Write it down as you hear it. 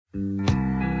And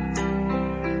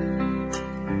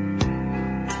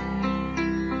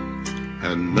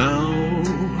now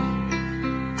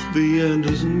the end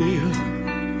is near,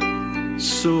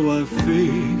 so I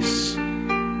face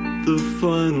the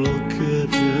final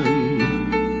curtain.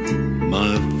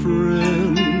 My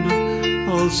friend,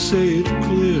 I'll say it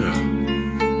clear,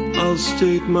 I'll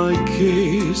state my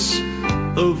case,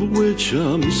 of which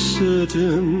I'm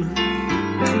certain.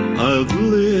 I've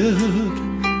lived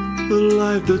a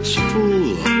life that's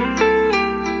full,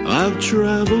 I've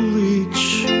traveled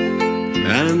each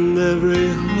and every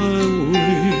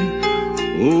highway,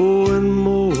 oh, and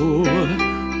more,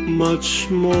 much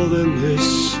more than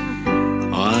this,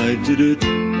 I did it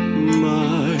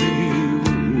my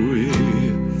way.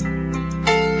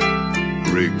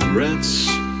 Regrets,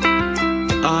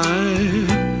 I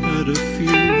had a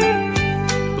few,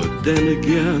 but then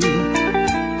again,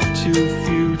 too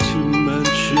few to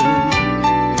mention.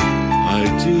 I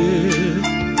did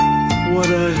what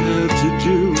I had to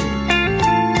do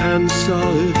and saw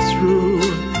it through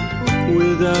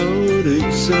without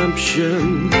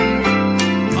exemption.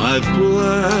 I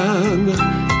planned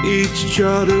each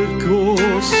charted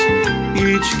course,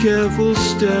 each careful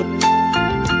step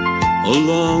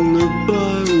along the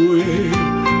byway,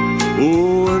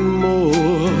 oh, and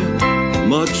more,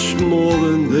 much more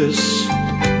than this,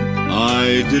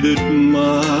 I did it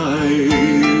my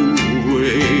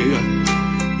way.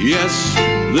 Yes,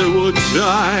 there were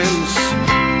times,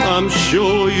 I'm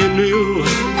sure you knew,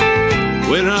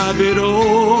 when I bit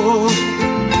off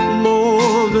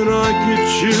more than I could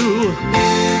chew.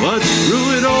 But through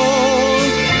it all,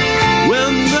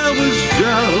 when there was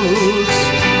doubts,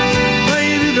 I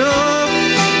ate it up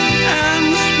and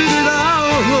spit it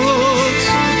out.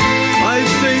 I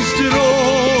faced it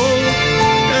all,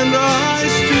 and I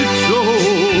stood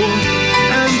tall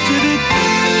and did it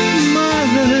my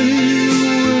way.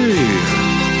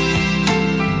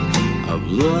 I've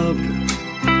loved,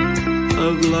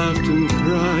 I've laughed and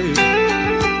cried,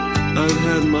 I've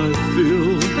had my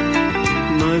fill,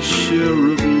 my share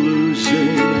of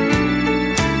losing.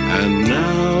 And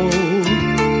now,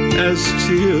 as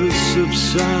tears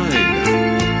subside,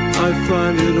 I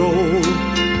find it all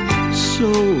so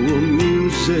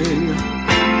amusing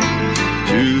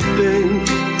to think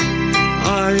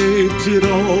I did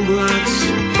all that,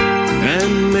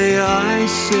 and may I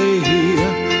say,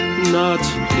 not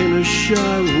in a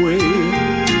shy way.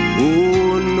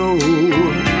 Oh no,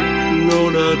 no,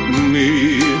 not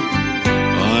me,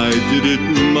 I did it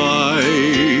my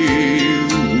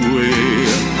way.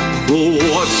 For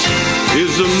what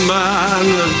is a man,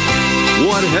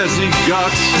 what has he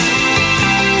got?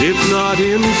 If not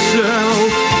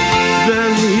himself,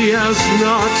 then he has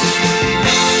not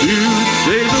to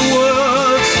say the word.